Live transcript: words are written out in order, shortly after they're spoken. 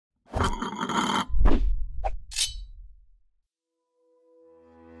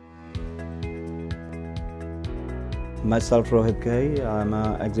Myself Rohit Ghai, I'm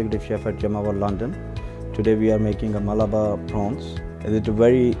an executive chef at Jamavar, London. Today we are making a Malabar Prawns. It's a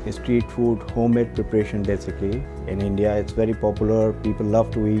very street food, homemade preparation basically. In India it's very popular, people love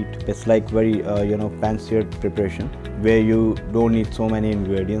to eat. It's like very fancier preparation where you don't need so many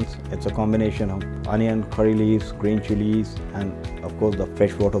ingredients. It's a combination of onion, curry leaves, green chillies and of course the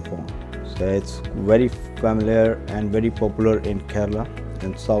freshwater prawn. So it's very familiar and very popular in Kerala,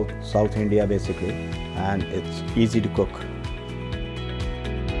 in South India basically, and it's easy to cook.